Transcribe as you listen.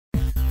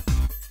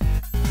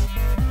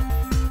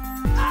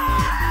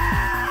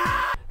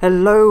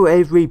Hello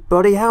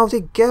everybody, how's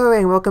it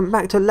going? Welcome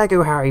back to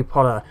Lego Harry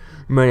Potter.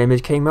 My name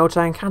is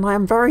kingtimmeh and I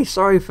am very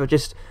sorry for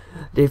just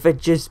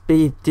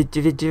narfing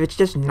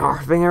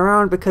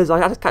around because I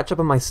had to catch up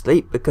on my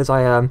sleep because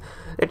I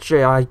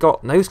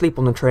got no sleep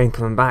on the train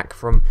coming back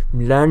from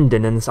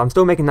London, and so I'm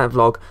still making that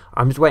vlog.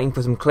 I'm just waiting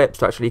for some clips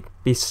to actually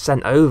be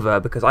sent over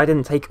because I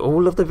didn't take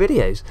all of the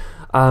videos.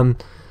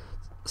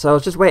 So I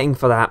was just waiting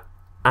for that.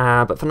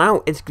 But for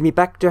now, it's gonna be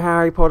back to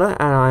Harry Potter,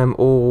 and I'm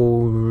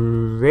all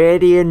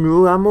ready and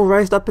I'm all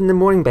raised up in the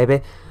morning,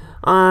 baby.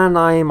 And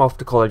I'm off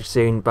to college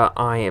soon, but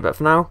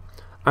for now,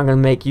 I'm gonna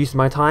make use of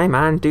my time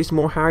and do some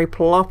more Harry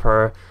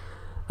Plopper.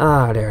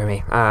 Ah, dear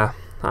me. I'm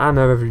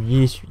gonna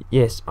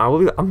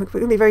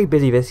be very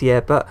busy this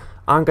year, but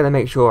I'm gonna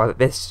make sure that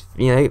this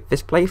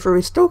playthrough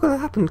is still gonna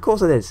happen. Of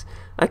course it is.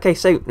 Okay,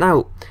 so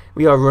now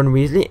we are Ron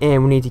Weasley,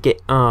 and we need to get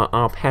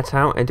our pet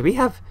out. And do we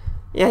have?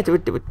 Yeah,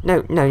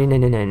 no.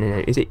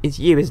 It's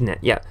you, isn't it?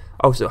 Yeah.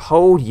 Oh, so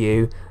hold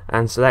you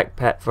and select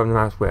pet from the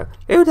mouse wheel.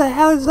 Who the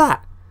hell is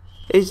that?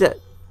 Is that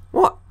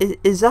what?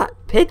 Is that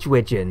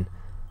Pidgewiggin?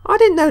 I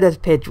didn't know there's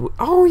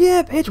Oh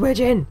yeah,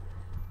 Pidgewiggin.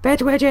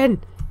 Pidgewiggin.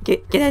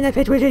 Get in there,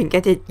 Pidgewiggin.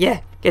 Get it. Yeah.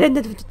 Get in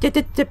there.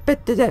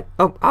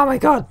 Oh my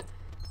God.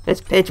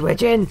 It's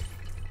Pidgewiggin.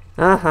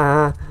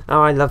 Oh,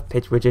 I love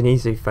Pidgewiggin.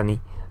 He's so funny.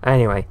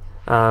 Anyway,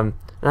 no,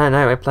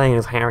 we're playing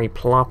as Harry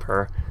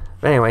Plopper.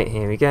 But anyway,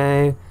 here we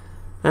go.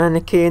 And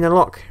the key in the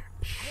lock.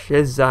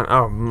 Shazam.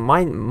 Oh,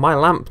 my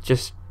lamp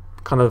just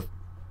kind of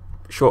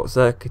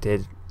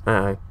short-circuited.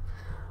 Oh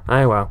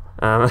well.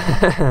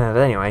 But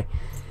anyway,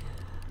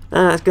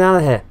 let's get out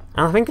of here.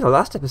 And I think in the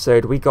last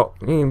episode we got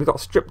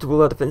stripped of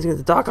all our defense against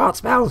the dark art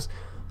spells,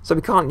 so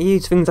we can't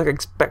use things like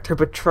Expecto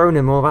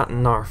Patronum or that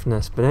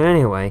narfness. But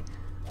anyway,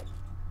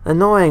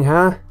 annoying,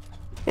 huh?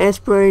 It's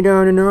pretty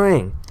darn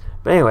annoying.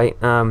 But anyway,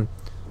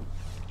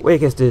 we're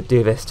going to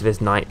do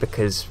this night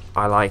because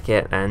I like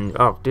it, and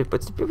but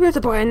where's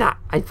the point in that?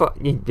 I thought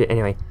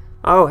anyway.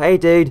 Oh, hey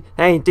dude,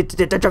 hey,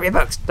 don't drop your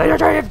books, don't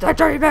drop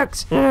your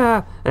books.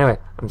 Yeah. Anyway,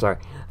 I'm sorry.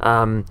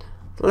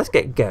 Let's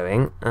get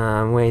going.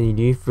 Where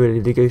do you for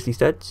the ghostly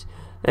studs?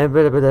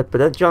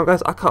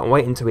 Guys, I can't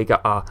wait until we get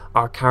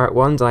our carrot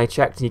ones. I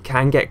checked, you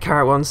can get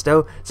carrot ones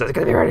still, so it's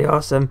gonna be really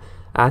awesome.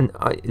 And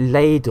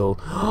ladle.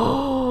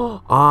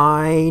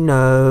 I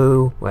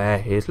know where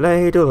his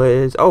ladle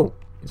is. Oh,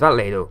 is that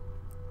ladle?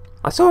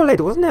 I saw a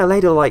ladle. Wasn't there a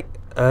ladle like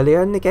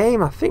earlier in the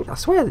game? I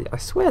swear there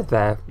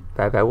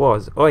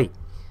was. Oi,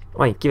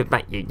 give it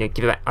back. You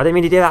give it back. I didn't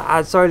mean to do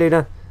that. Sorry,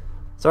 Luna.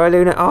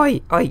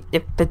 Oi. Oi,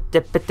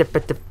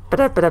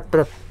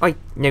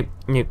 no,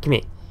 come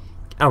here.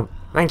 Oh,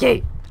 thank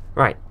you.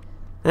 Right,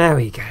 there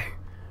we go.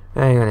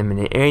 Hang on a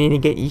minute. I need to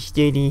get these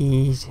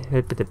studies.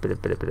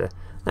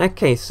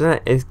 Okay, so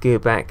that is go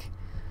back.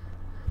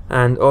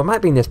 Or it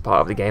might be in this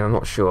part of the game, I'm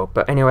not sure.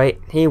 But anyway,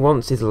 he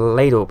wants his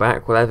ladle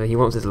back, whatever he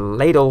wants his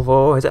ladle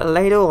for. Is it a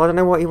ladle? I don't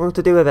know what he wants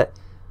to do with it.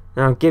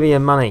 Now give me your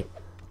money.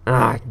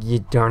 Ah, you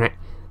darn it.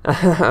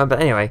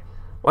 But anyway,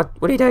 what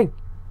are you doing?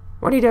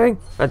 What are you doing?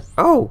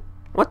 Oh,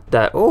 what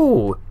the?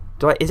 Oh,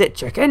 is it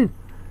chicken?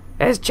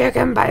 It's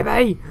chicken,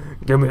 baby.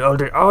 Give me all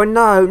the. Oh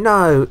no.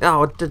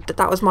 Oh,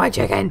 that was my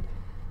chicken.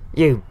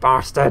 You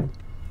bastard.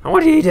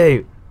 What did you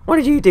do? What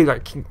did you do?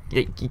 Like, come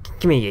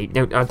here, you.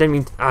 No, I don't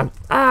mean.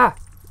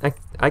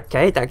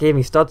 Okay, that gave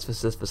me studs for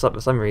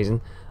some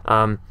reason.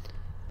 But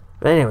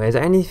anyway, is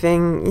there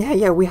anything?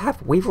 Yeah,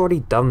 we've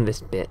already done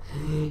this bit.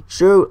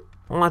 So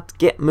let's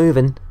get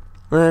moving.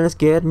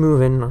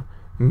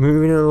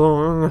 Moving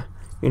along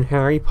in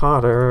Harry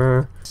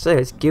Potter. So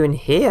let's go in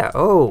here.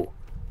 Oh,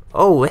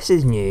 this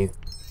is new.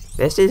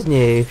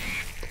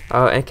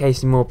 Oh, okay,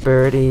 some more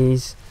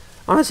birdies.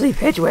 Honestly,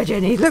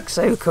 Pidgewiggin, he looks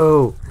so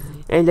cool.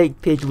 I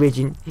like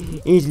Pidgewiggin.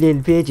 He's a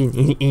little pigeon.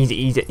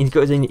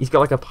 He's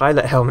got like a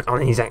pilot helmet on.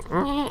 And he's like,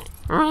 I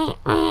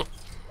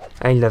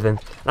love him.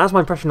 That's my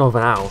impression of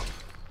an owl.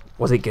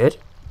 Was it good?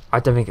 I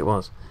don't think it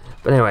was.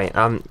 But anyway,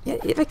 yeah,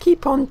 they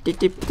keep on. I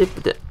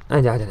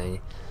don't know.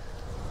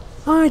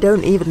 I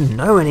don't even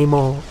know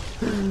anymore.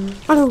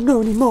 I don't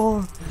know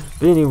anymore.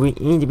 But anyway,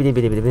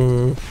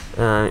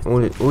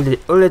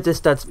 all of the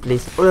studs,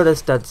 please. All of the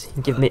studs.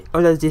 Give me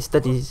all of the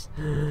studies.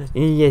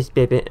 Yes,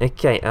 baby.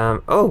 Okay.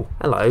 Oh,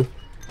 hello.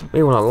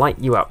 We want to light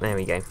you up. There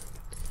we go.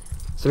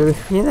 So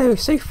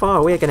so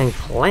far we are getting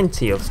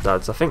plenty of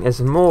studs. I think there's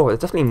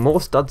definitely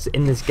more studs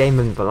in this game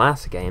than the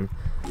last game.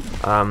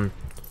 I'm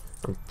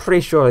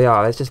pretty sure they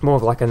are. There's just more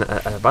of like an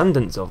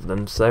abundance of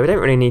them. So we don't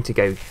really need to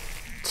go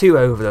too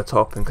over the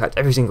top and collect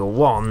every single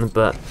one.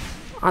 But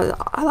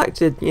I like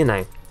to,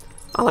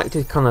 I like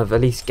to kind of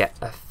at least get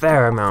a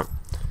fair amount.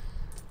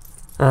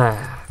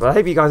 But I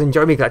hope you guys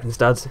enjoy me collecting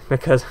studs,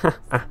 because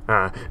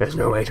there's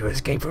no way to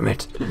escape from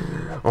it.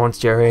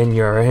 Once you're in,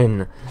 you're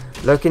in.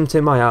 Look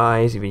into my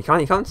eyes. You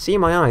can't see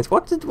my eyes.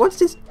 What's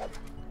this?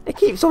 It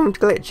keeps on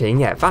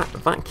glitching. Yeah,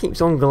 that keeps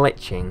on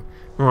glitching.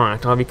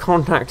 Right, I'll be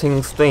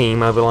contacting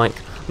Steam. I'll be like,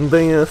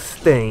 dear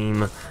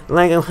Steam,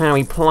 Lego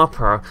Harry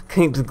Plopper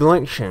keeps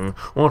glitching.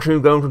 What are you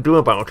going to do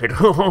about it?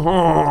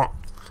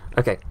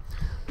 Okay,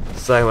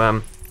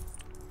 so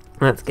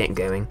let's get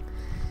going.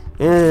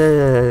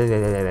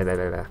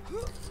 Okay,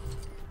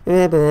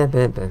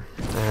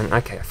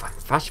 fine.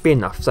 That should be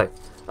enough. So,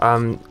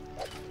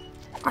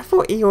 I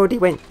thought he already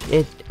went.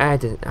 I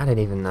don't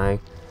even know.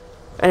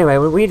 Anyway,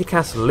 we need to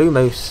cast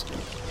Lumos.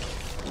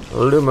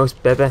 Lumos,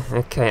 baby.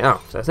 Okay.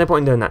 Oh, so there's no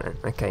point in doing that then.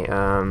 Okay.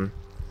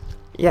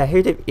 Yeah.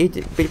 We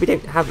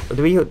don't have.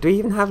 Do we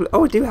even have?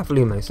 Oh, we do have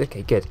Lumos.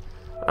 Okay, good.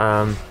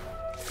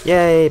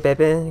 Yay,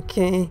 baby.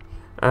 Okay.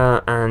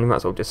 And we might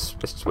as well just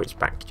switch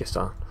back to just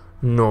our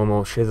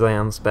normal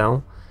Shazam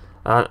spell.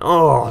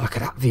 Oh, look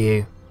at that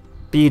view.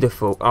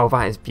 Beautiful. Oh,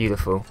 that is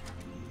beautiful.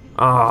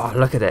 Oh,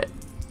 look at it.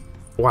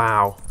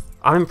 Wow.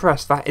 I'm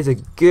impressed. That is a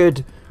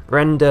good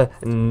render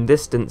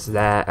distance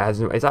there.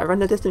 Is that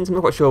render distance? I'm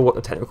not quite sure what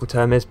the technical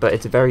term is, but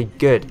it's very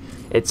good.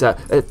 It's a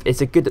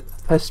good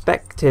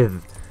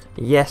perspective.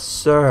 Yes,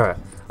 sir.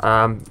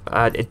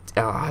 It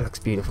looks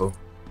beautiful.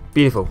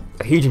 Beautiful.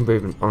 A huge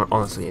improvement.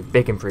 Honestly, a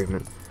big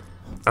improvement.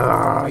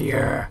 Oh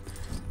yeah.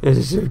 This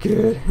is so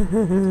good.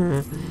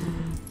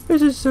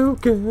 This is so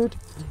good.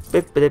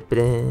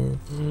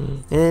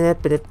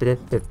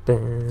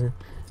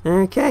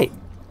 Okay.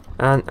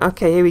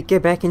 Okay, here we go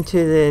back into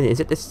the. Is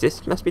it this?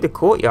 This must be the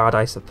courtyard,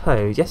 I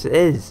suppose. Yes, it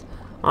is.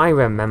 I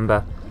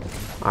remember.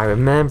 I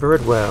remember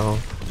it well.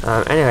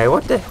 Anyway,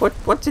 what's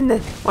in the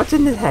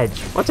hedge?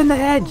 What's in the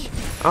hedge?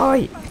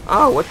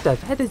 Oh, what the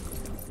heck is?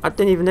 I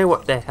didn't even know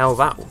what the hell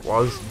that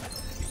was.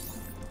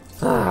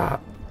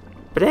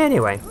 But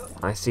anyway,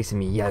 I see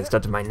some yellow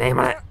studs with my name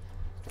on it.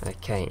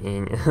 Okay,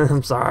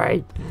 I'm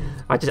sorry.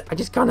 I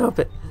just can't help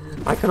it.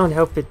 I cannot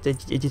help it.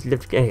 It just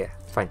lives. Yeah,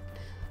 fine.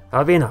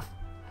 That'll be enough.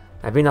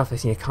 That'll be enough. I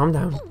need to calm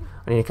down.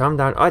 I need to calm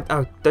down.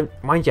 Oh, don't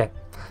mind you.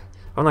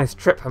 Oh, nice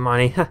trip,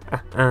 Hermione.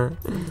 But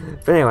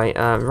anyway,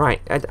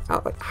 right.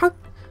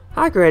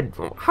 Hagrid,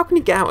 how can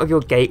you get out of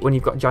your gate when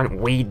you've got a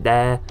giant weed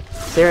there?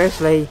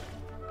 Seriously?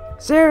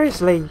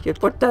 Seriously?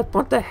 What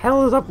the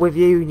hell is up with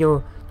you and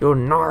your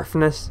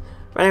narfness?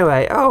 But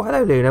anyway, oh,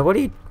 hello, Luna. What are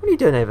you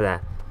doing over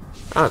there?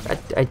 Oh,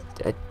 what are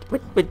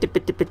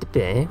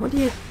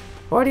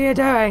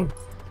you doing?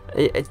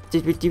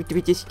 Do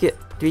we just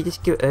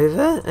get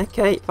over?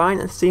 Okay, fine.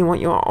 Let's see what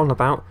you're on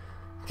about.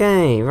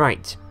 Okay,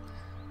 right.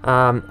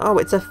 Oh,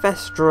 it's a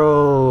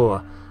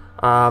Thestral.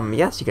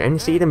 Yes, you can only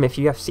see them if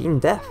you have seen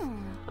death.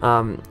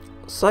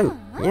 So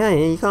yeah,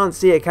 you can't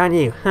see it, can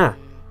you?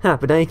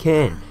 But I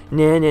can.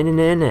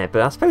 No.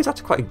 But I suppose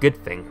that's quite a good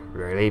thing,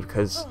 really,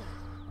 because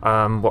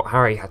what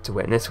Harry had to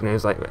witness when he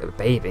was like a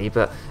baby.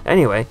 But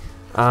anyway,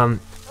 what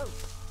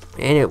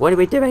are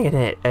we doing in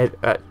it?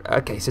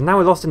 Okay, so now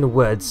we're lost in the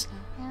woods.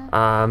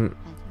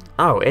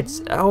 It's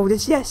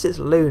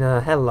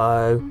Luna.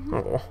 Hello.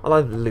 Oh, I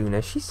love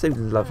Luna. She's so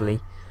lovely.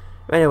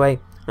 Anyway,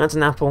 that's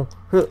an apple.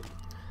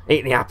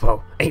 Eat the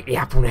apple. Eat the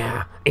apple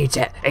now. Eat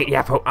it. Eat the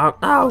apple.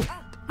 Ow.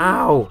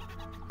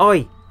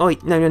 Oi.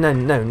 No. You're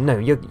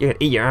gonna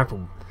eat your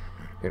apple.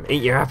 You're gonna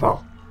eat your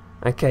apple.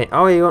 Okay.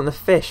 Oh, you want the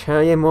fish?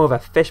 Oh, you're more of a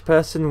fish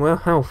person.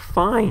 Well, oh,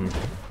 fine.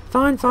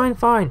 Fine.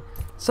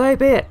 So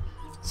be it.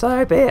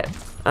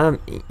 And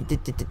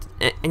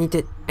you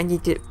did.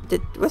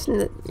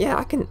 Wasn't it? Yeah,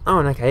 I can. Oh,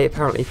 okay.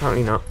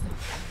 Apparently not.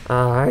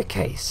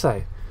 Okay.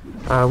 So,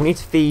 we need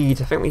to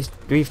feed. I think we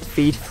have to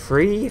feed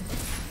 3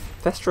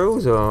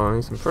 Thestrals, or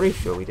I'm pretty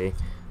sure we do.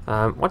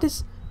 What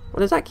does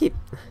that keep?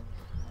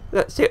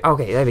 Let's see.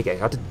 Okay, there we go. I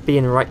have to be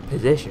in the right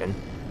position.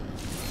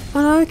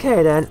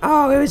 Okay then.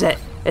 Oh, who is it?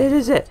 It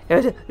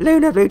was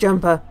Luna Blue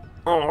Jumper.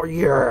 Oh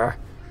yeah,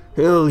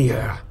 hell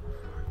yeah.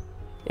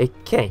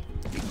 Okay,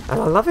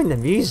 and I'm loving the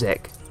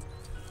music.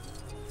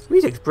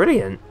 Music's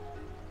brilliant.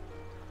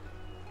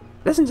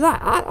 Listen to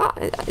that.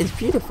 It's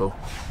beautiful.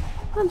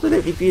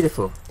 Absolutely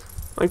beautiful.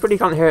 I probably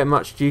can't hear it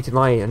much due to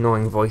my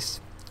annoying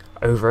voice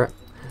over it.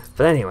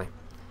 But anyway,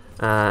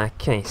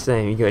 okay, so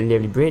you got a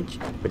lovely bridge.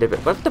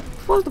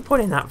 What's the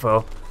point in that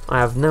for? I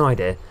have no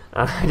idea.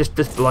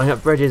 Just blowing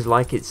up bridges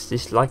like it's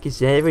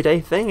an everyday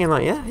thing. And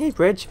like, yeah, hey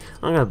bridge,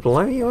 I'm gonna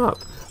blow you up.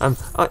 No,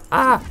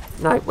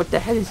 what the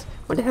hell is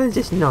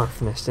this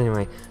narfness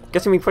anyway?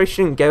 Guessing we probably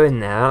shouldn't go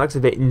in there. That looks a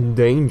bit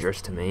dangerous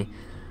to me.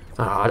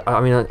 I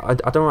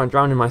don't want to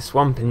drown in my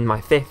swamp in my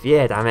 5th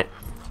year. Damn it,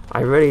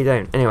 I really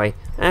don't. Anyway,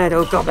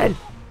 little goblin.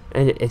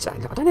 I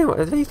don't know,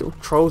 are these little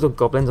trolls or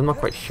goblins? I'm not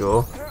quite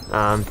sure.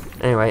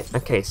 Anyway,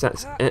 okay, so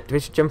that's it. Do we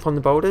just jump on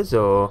the boulders,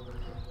 or?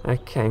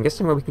 Okay, I'm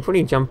guessing we can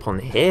probably jump on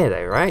here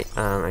though, right?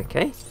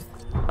 Okay.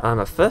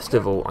 But first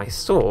of all, I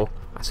saw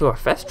a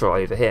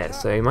Thestral over here,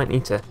 so we might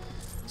need to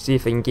see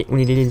if I can get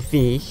one of the little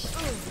fish.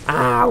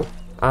 Ow!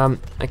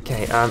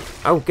 Okay,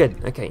 oh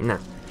good, okay, now.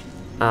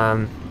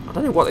 I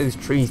don't know what those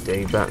trees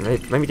do, but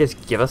maybe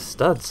just give us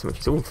studs, which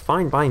is all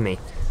fine by me.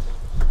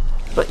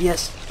 But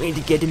yes, we need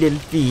to get a little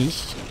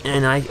fish,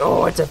 and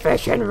oh, it's a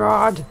fishing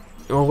rod.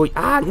 Oh,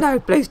 no,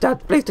 blue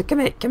stud, come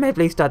here,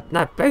 blue stud.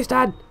 No, blue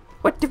stud.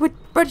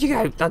 Where'd you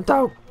go?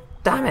 Oh,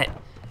 damn it.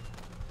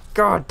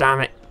 God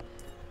damn it.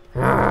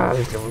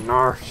 These little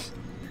narfs.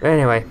 But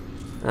anyway,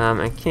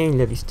 okay,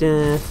 lovely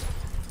stuff.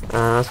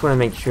 I just want to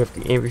make sure I've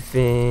got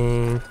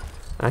everything.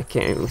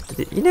 Okay,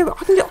 you know,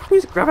 I can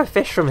just grab a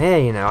fish from here,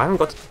 you know. I haven't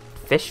got to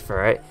fish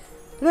for it.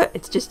 Look,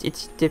 it's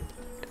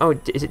oh,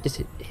 is it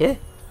just here?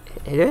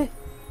 Here?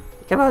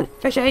 Come on,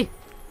 fishy!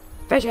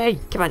 Fishy!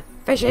 Come on,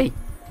 fishy!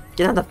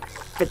 Get on the...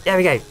 There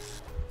we go!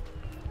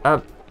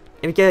 Here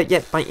we go,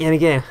 yep, right, here we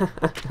go!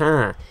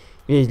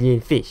 Here's a little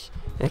fish.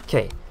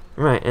 Okay,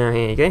 right,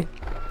 here you go.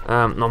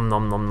 Nom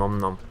nom nom nom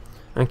nom.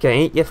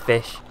 Okay, eat your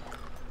fish.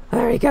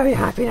 There we go, you're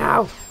happy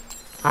now?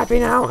 Happy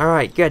now?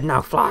 Alright, good, now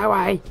fly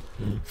away!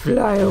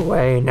 Fly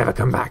away, never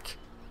come back!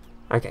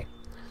 Okay,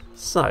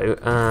 so,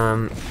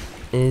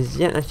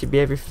 yeah, that should be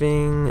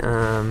everything.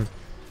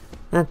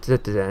 Now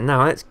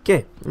let's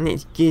go.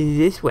 Let's go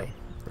this way.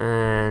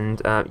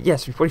 And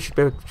yes,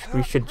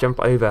 we should jump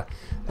over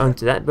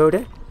onto that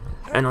boulder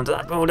and onto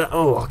that boulder.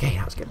 Oh, okay,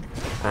 that's good.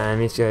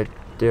 And let's go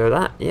do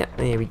that. Yep,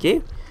 there we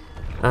go.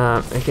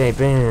 Okay,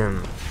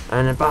 boom.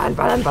 And a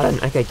button.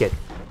 Okay, good.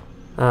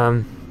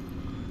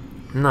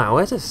 Now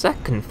where's the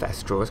second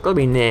Thestral? It's got to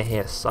be near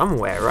here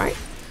somewhere, right?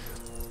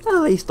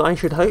 At least I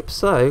should hope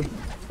so.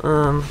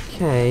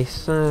 Okay,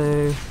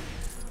 so.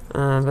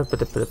 Ah,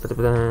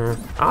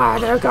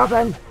 no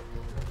goblin!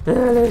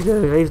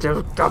 These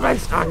little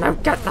goblins! Oh no,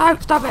 no,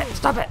 stop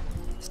it!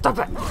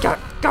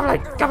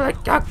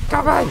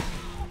 Goblin!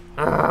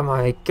 Oh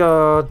my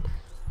god!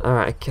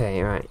 Alright,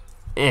 okay, right.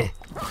 There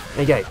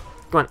you go.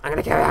 Come on, I'm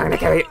gonna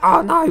kill you!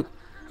 Oh no!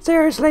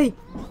 Seriously!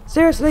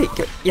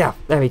 Yeah,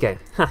 there we go.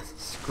 Ha,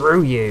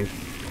 screw you!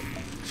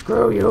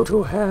 Screw you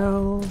to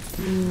hell!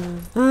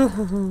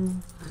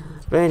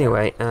 But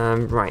anyway,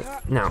 right,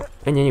 now,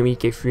 and then we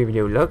go through a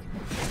little look.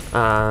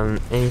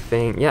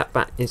 Anything, yeah,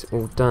 that is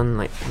all done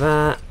like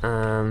that.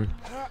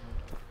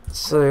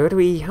 So how do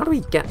we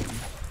get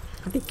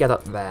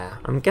up there?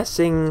 I'm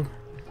guessing,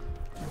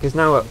 because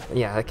now,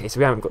 yeah, okay, so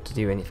we haven't got to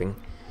do anything,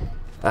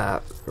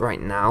 right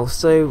now,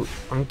 so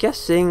I'm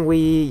guessing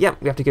we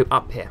have to go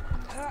up here.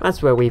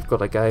 That's where we've got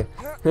to go.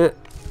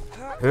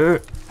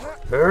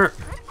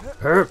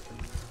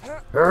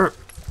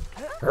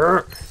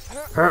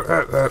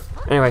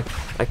 Anyway,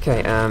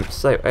 okay,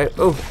 so,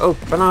 oh,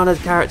 bananas,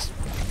 carrots.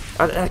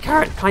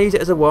 Carrot, can I use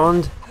it as a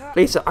wand?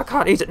 Please, I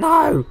can't use it.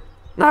 No,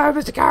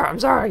 Mr. Carrot, I'm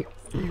sorry.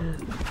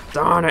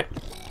 Darn it.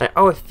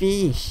 Oh, a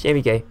fish. Here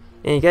we go.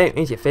 There you go.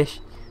 Here's your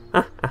fish.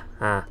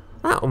 That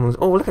almost.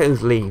 Oh, look at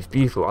those leaves.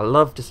 Beautiful. I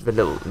love just the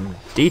little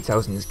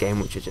details in this game,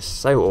 which are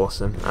just so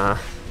awesome.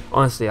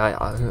 Honestly, I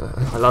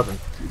love them.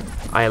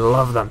 I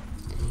love them.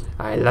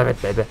 I love it,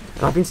 baby.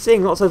 And I've been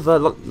seeing lots of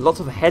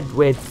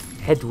headway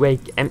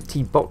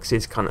empty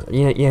boxes, kind of,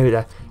 you know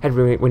the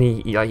headway when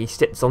he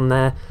sits on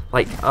there,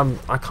 like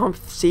I can't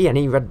see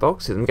any red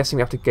boxes. I'm guessing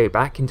we have to go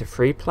back into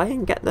free play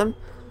and get them.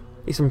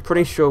 At least I'm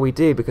pretty sure we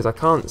do, because I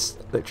can't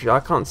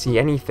see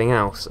anything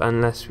else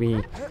unless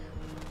we.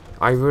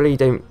 I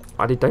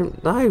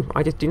don't know.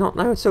 I just do not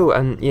know at all.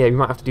 And yeah, we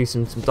might have to do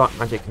some dark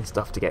magic and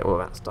stuff to get all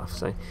that stuff.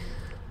 So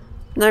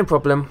no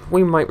problem.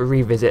 We might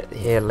revisit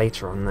here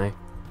later on though.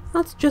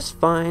 That's just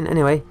fine.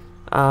 Anyway,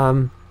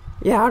 yeah,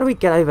 how do we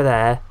get over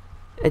there?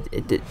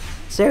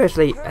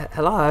 Seriously,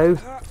 hello?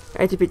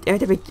 How do we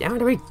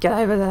get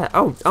over there?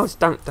 Oh, it's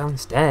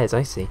downstairs.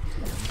 I see.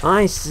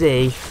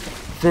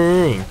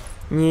 Fine.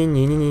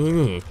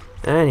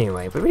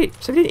 Anyway, but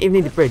so we didn't even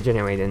need the bridge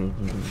anyway, then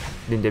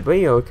did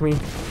we? Or can we?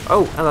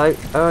 Oh, hello.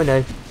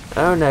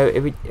 Oh no.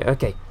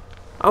 Okay.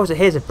 Oh, so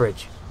here's a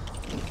bridge.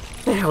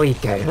 There we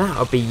go.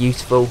 That'll be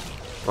useful.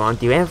 We'll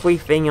do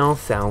everything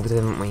ourselves,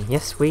 haven't we?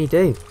 Yes, we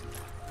do.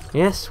 So,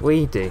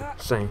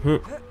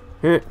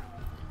 we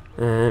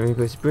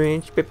go to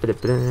bridge.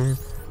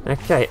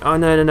 Okay. Oh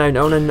no, you're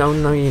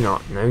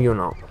not. No, you're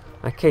not.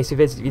 Okay, so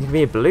there's going to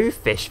be a blue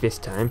fish this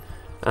time.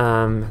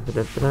 Oh no,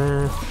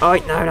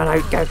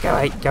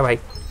 go away.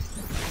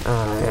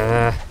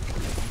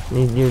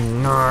 You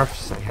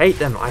nerfs. I hate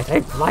them. I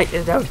don't like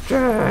this.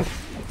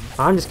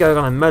 I'm just going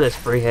on a murder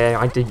spree here.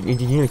 I'm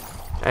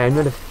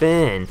not a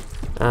fan.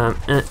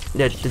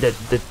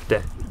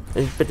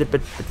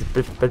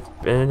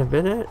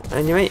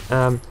 Anyway,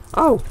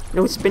 oh,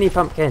 no spinny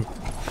pumpkin.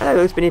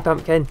 Hello, spinny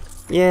pumpkin.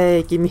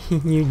 Yay, give me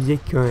your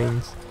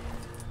coins.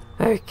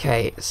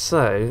 Okay,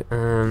 so,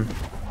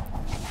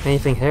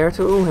 anything here at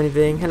all?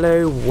 Anything?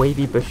 Hello,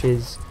 wavy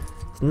bushes.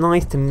 It's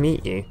nice to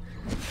meet you.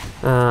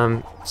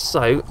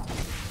 So,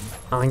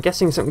 I'm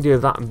guessing something to do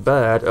with that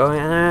bird. Oh,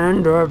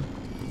 and,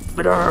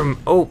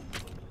 oh,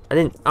 I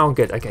didn't, oh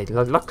good, okay,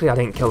 luckily I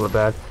didn't kill the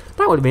bird.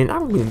 That would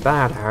have been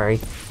bad, Harry.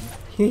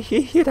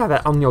 You'd have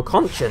it on your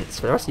conscience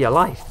for the rest of your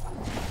life.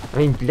 I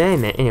mean,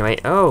 blame it. Anyway,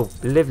 oh,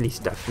 lovely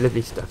stuff.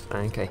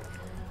 Okay.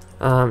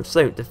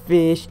 So the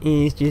fish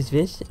is just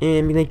this,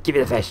 and we're gonna give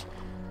it a fish.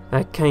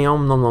 Okay,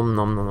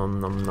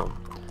 nom.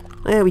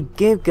 There we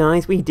go,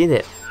 guys. We did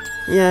it.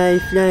 Yay,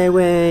 fly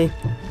away.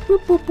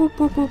 Whoop, whoop, whoop,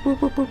 whoop, whoop,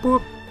 whoop, whoop,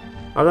 whoop.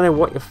 I don't know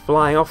what you're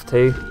flying off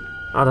to.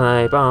 I don't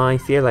know. Bye.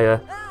 See you later.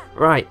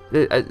 Right.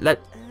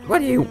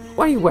 What are you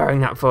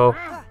wearing that for?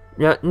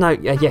 Yeah, no,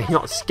 yeah, you're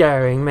not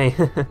scaring me.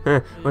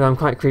 Well, I'm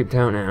quite creeped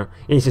out now.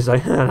 He's just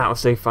like, that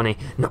was so funny.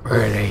 Not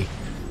really.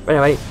 But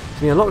anyway,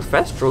 we unlocked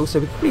Thestrals, so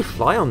we could probably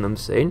fly on them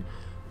soon,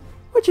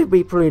 which would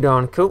be pretty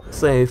darn cool.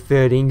 So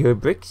 13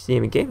 good bricks,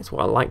 here we go. That's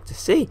what I like to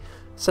see.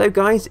 So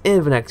guys,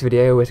 in the next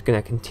video we're going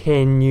to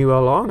continue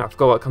along. I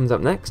forgot what comes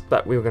up next,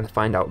 but we were going to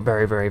find out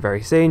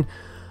very soon.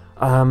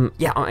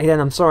 Yeah, again,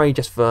 I'm sorry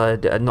just for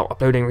not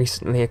uploading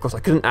recently. Of course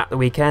I couldn't at the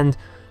weekend,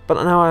 but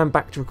now I'm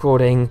back to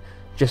recording,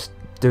 just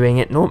doing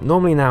it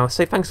normally now.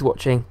 So thanks for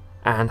watching,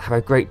 and have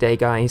a great day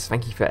guys.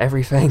 Thank you for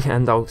everything,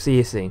 and I'll see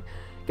you soon.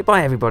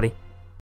 Goodbye everybody.